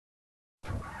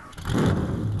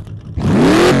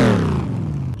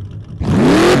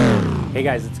Hey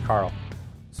guys, it's Carl.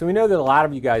 So we know that a lot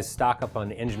of you guys stock up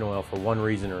on engine oil for one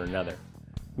reason or another.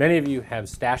 Many of you have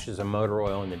stashes of motor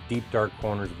oil in the deep dark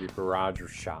corners of your garage or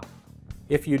shop.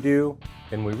 If you do,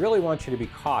 then we really want you to be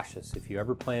cautious if you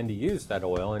ever plan to use that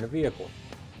oil in a vehicle.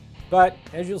 But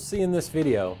as you'll see in this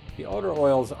video, the older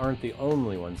oils aren't the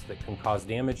only ones that can cause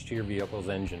damage to your vehicle's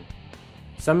engine.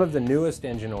 Some of the newest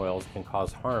engine oils can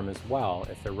cause harm as well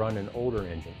if they're run in older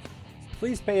engines.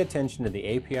 Please pay attention to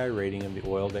the API rating of the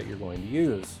oil that you're going to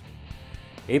use.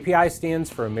 API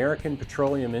stands for American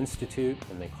Petroleum Institute,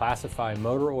 and they classify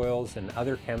motor oils and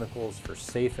other chemicals for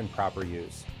safe and proper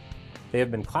use. They have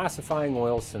been classifying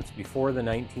oils since before the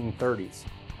 1930s,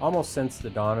 almost since the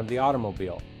dawn of the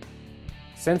automobile.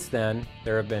 Since then,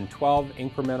 there have been 12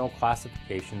 incremental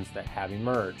classifications that have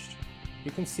emerged.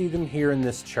 You can see them here in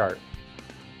this chart.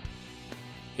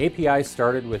 API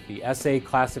started with the SA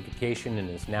classification and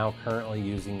is now currently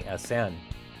using SN.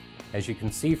 As you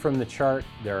can see from the chart,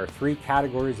 there are 3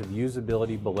 categories of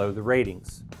usability below the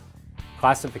ratings.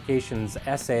 Classifications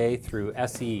SA through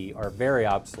SE are very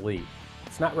obsolete.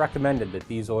 It's not recommended that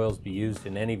these oils be used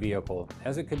in any vehicle,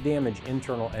 as it could damage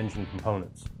internal engine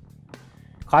components.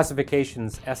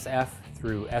 Classifications SF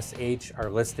through SH are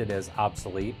listed as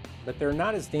obsolete, but they're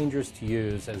not as dangerous to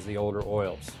use as the older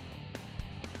oils.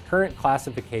 Current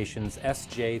classifications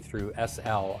SJ through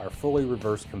SL are fully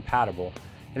reverse compatible,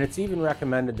 and it's even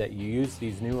recommended that you use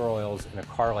these newer oils in a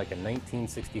car like a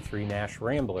 1963 Nash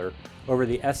Rambler over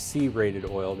the SC rated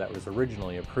oil that was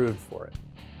originally approved for it.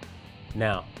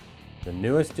 Now, the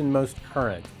newest and most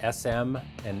current SM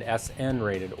and SN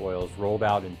rated oils rolled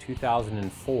out in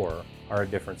 2004 are a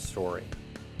different story.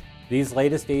 These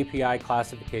latest API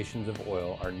classifications of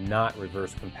oil are not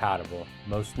reverse compatible,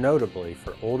 most notably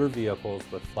for older vehicles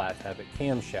with flat tappet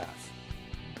camshafts.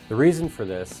 The reason for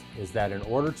this is that in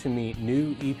order to meet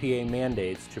new EPA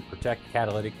mandates to protect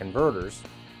catalytic converters,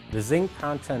 the zinc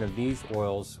content of these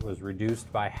oils was reduced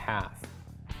by half.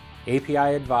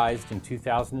 API advised in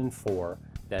 2004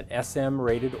 that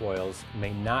SM-rated oils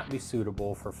may not be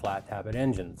suitable for flat tappet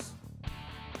engines.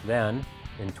 Then,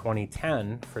 in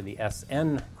 2010, for the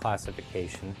SN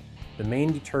classification, the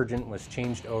main detergent was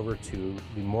changed over to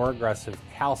the more aggressive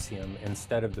calcium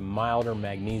instead of the milder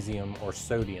magnesium or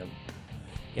sodium.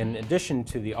 In addition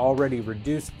to the already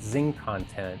reduced zinc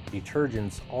content,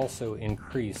 detergents also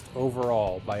increased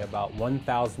overall by about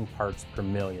 1,000 parts per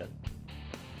million.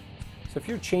 So if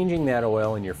you're changing that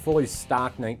oil in your fully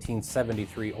stock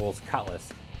 1973 Olds Cutlass,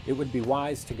 it would be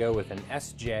wise to go with an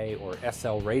SJ or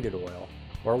SL rated oil,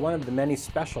 or one of the many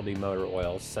specialty motor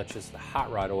oils such as the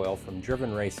hot rod oil from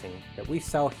Driven Racing that we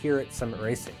sell here at Summit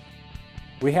Racing.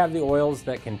 We have the oils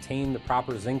that contain the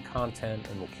proper zinc content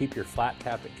and will keep your flat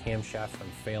tappet camshaft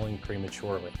from failing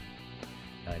prematurely.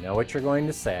 I know what you're going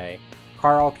to say,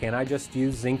 Carl, can I just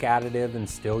use zinc additive and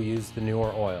still use the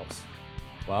newer oils?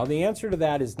 Well, the answer to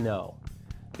that is no.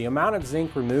 The amount of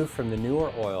zinc removed from the newer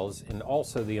oils and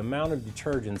also the amount of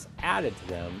detergents added to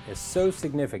them is so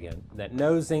significant that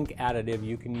no zinc additive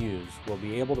you can use will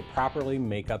be able to properly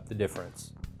make up the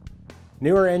difference.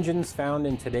 Newer engines found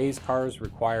in today's cars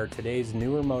require today's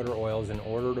newer motor oils in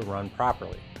order to run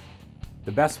properly.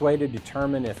 The best way to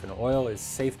determine if an oil is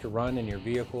safe to run in your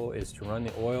vehicle is to run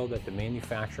the oil that the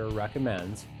manufacturer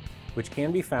recommends, which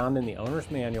can be found in the owner's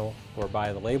manual or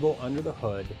by the label under the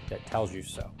hood that tells you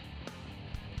so.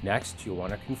 Next, you'll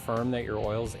want to confirm that your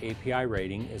oil's API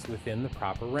rating is within the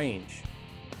proper range.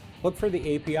 Look for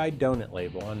the API donut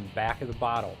label on the back of the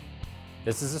bottle.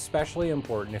 This is especially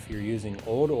important if you're using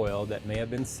old oil that may have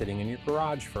been sitting in your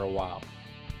garage for a while.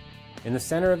 In the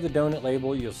center of the donut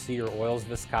label, you'll see your oil's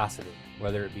viscosity,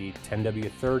 whether it be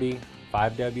 10W30,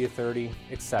 5W30,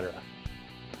 etc.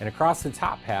 And across the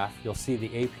top half, you'll see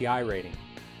the API rating.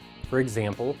 For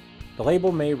example, the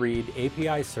label may read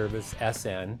API Service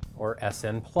SN or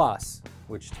SN+,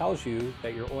 which tells you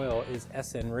that your oil is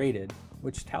SN rated,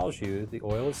 which tells you the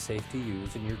oil is safe to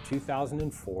use in your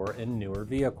 2004 and newer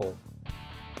vehicle.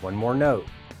 One more note,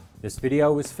 this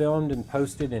video was filmed and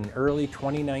posted in early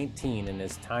 2019, and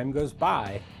as time goes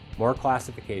by, more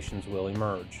classifications will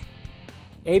emerge.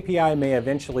 API may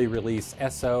eventually release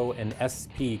SO and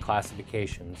SP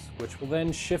classifications, which will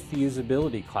then shift the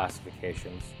usability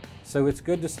classifications, so it's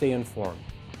good to stay informed.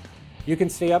 You can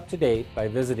stay up to date by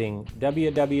visiting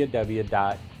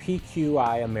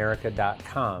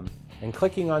www.pqiamerica.com and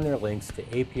clicking on their links to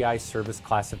API service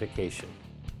classification.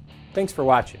 Thanks for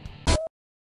watching.